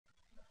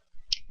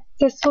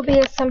This will be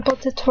a simple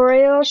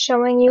tutorial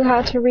showing you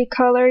how to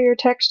recolor your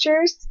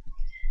textures.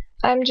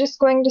 I'm just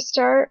going to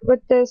start with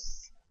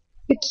this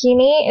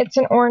bikini. It's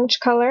an orange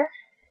color.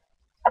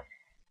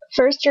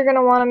 First, you're going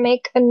to want to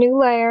make a new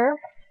layer.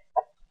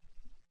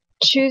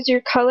 Choose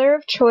your color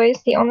of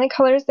choice. The only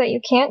colors that you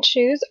can't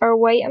choose are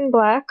white and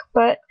black,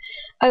 but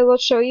I will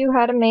show you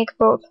how to make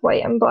both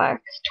white and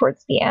black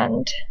towards the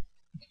end.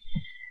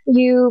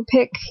 You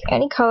pick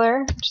any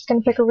color. I'm just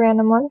going to pick a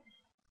random one.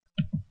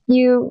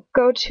 You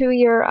go to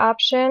your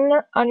option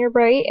on your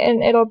right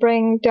and it'll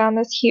bring down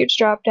this huge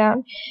drop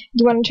down.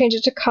 You want to change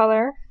it to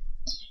color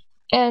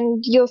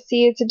and you'll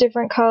see it's a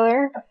different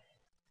color.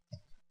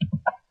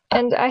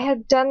 And I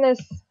had done this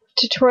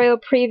tutorial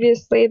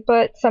previously,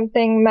 but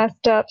something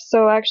messed up,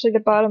 so actually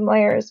the bottom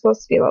layer is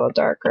supposed to be a little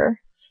darker.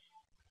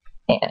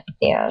 And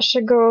yeah, it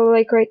should go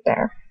like right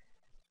there.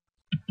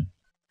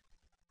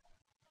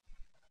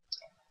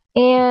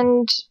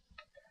 And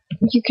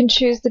you can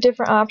choose the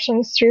different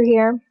options through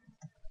here.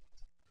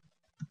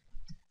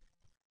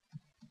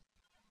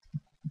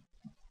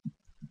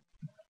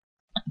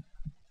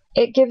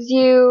 It gives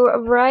you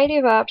a variety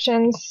of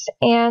options,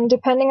 and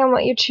depending on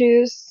what you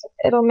choose,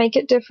 it'll make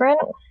it different.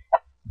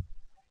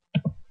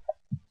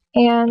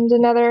 And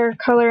another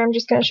color I'm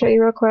just going to show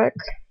you real quick.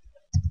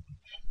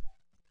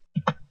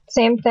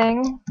 Same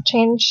thing,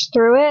 change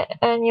through it,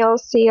 and you'll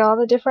see all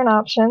the different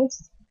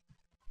options.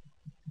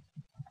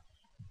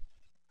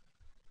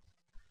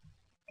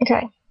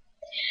 Okay.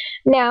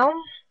 Now,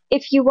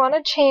 if you want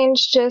to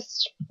change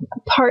just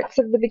parts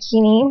of the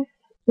bikini,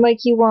 like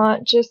you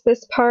want just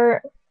this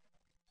part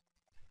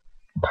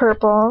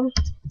purple,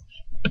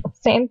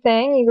 same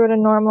thing, you go to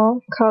normal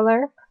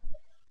color,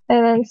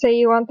 and then say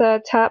you want the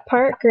top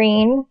part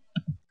green,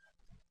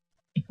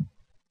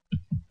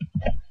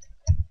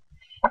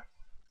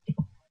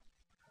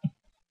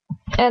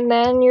 and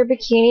then your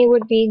bikini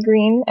would be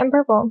green and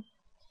purple.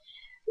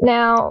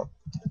 Now,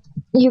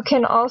 you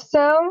can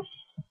also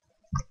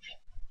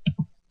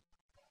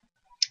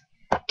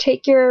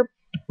take your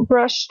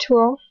brush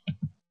tool,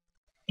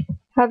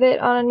 have it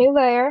on a new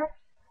layer,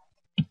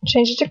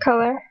 change it to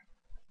color,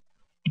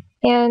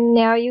 and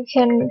now you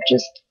can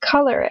just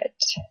color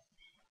it.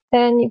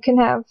 And you can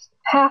have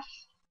half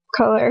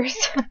colors.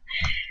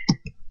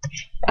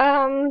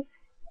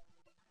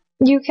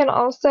 You can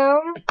also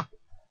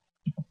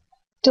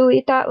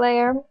delete that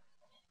layer,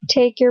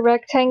 take your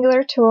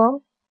rectangular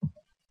tool,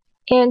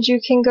 and you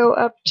can go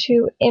up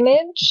to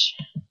Image,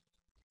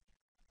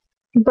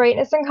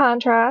 Brightness and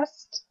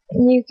Contrast.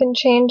 You can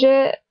change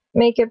it,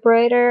 make it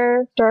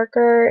brighter,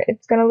 darker.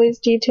 It's going to lose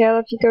detail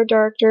if you go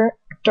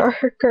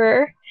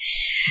darker.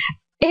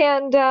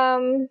 And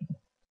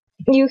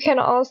you can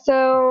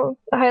also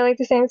highlight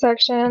the same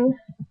section,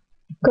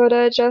 go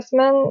to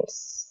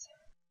Adjustments,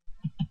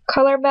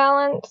 Color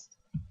Balance,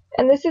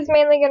 and this is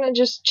mainly going to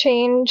just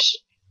change,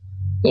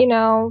 you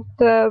know,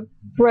 the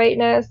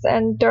brightness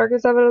and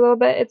darkness of it a little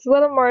bit. It's a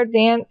little more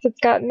advanced. It's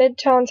got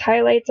midtones,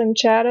 highlights, and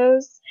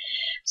shadows.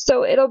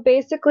 So it'll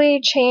basically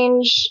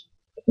change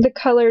the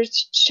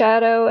colors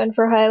shadow, and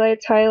for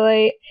highlights,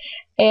 highlight,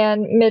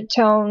 and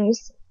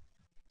midtones.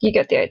 You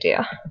get the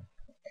idea.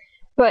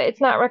 But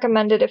it's not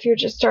recommended if you're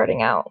just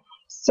starting out.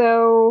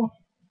 So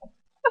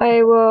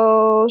I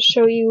will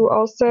show you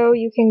also,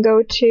 you can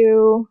go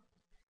to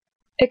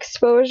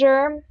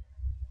Exposure,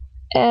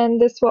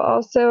 and this will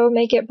also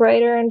make it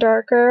brighter and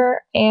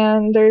darker,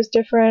 and there's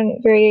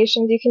different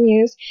variations you can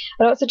use.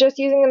 I don't suggest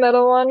using the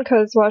middle one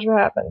because watch what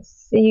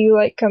happens. You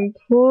like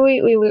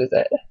completely lose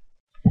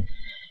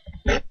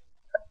it.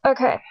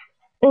 Okay,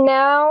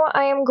 now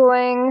I am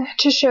going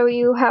to show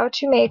you how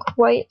to make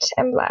white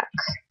and black.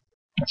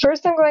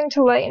 First, I'm going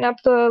to lighten up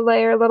the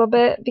layer a little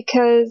bit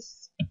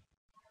because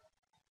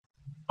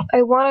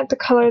I wanted the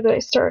color that I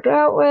started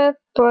out with,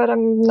 but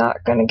I'm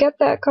not going to get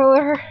that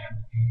color.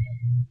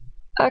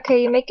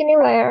 Okay, you make a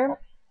new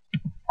layer.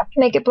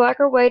 Make it black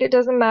or white, it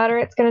doesn't matter.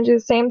 It's going to do the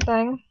same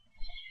thing.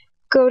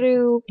 Go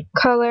to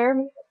Color,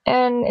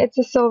 and it's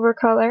a silver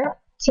color.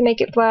 To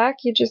make it black,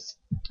 you just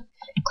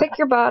click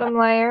your bottom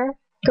layer,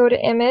 go to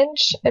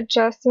Image,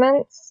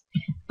 Adjustments,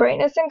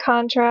 Brightness and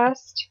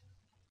Contrast,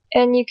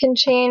 and you can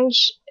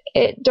change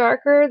it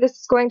darker. This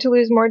is going to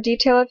lose more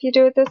detail if you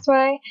do it this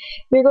way.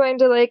 You're going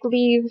to like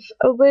leave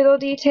a little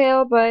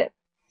detail, but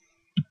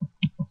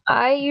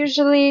I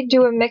usually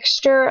do a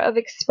mixture of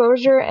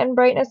exposure and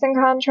brightness and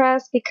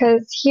contrast,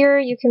 because here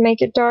you can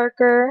make it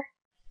darker,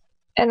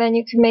 and then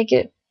you can make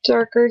it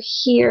darker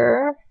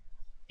here,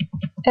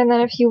 and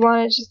then if you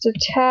want it just a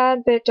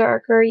tad bit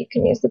darker, you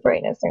can use the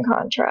brightness and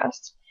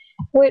contrast,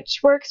 which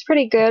works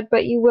pretty good,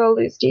 but you will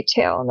lose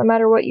detail no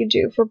matter what you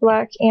do for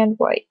black and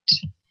white.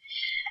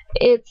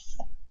 It's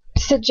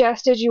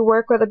suggested you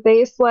work with a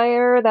base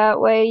layer,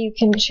 that way you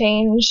can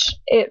change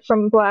it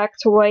from black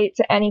to white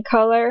to any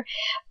color,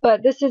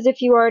 but this is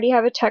if you already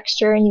have a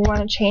texture and you want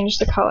to change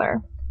the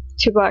color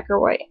to black or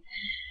white.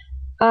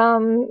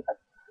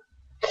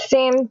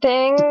 Same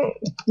thing,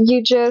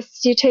 you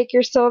take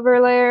your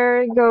silver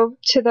layer, go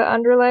to the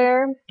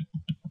underlayer,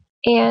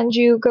 and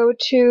you go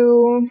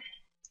to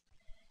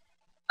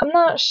I'm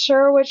not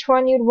sure which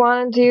one you'd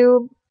want to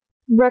do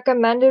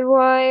recommended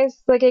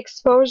wise. Like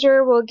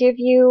exposure will give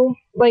you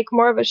like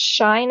more of a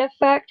shine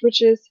effect,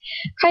 which is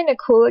kind of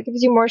cool. It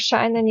gives you more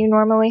shine than you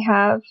normally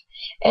have.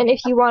 And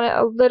if you want it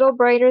a little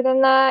brighter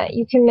than that,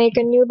 you can make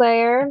a new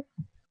layer,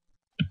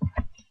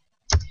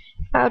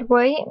 add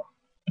white,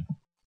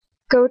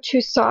 go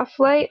to soft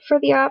light for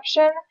the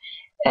option,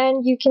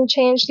 and you can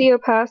change the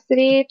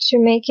opacity to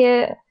make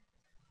it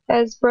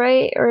as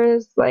bright or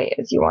as light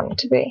as you want it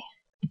to be.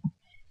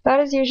 That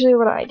is usually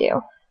what I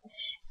do.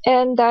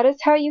 And that is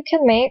how you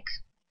can make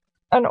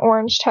an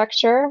orange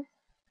texture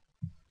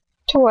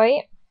to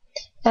white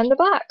and the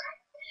black.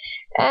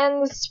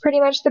 And this is pretty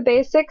much the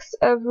basics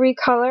of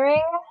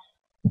recoloring.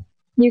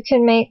 You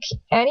can make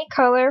any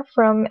color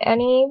from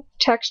any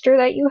texture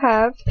that you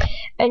have,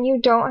 and you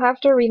don't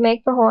have to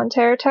remake the whole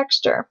entire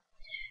texture.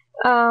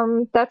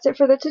 That's it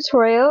for the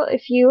tutorial.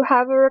 If you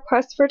have a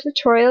request for a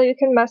tutorial, you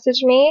can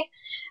message me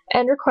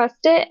and request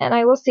it, and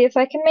I will see if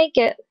I can make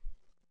it.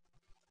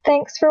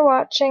 Thanks for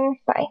watching.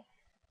 Bye.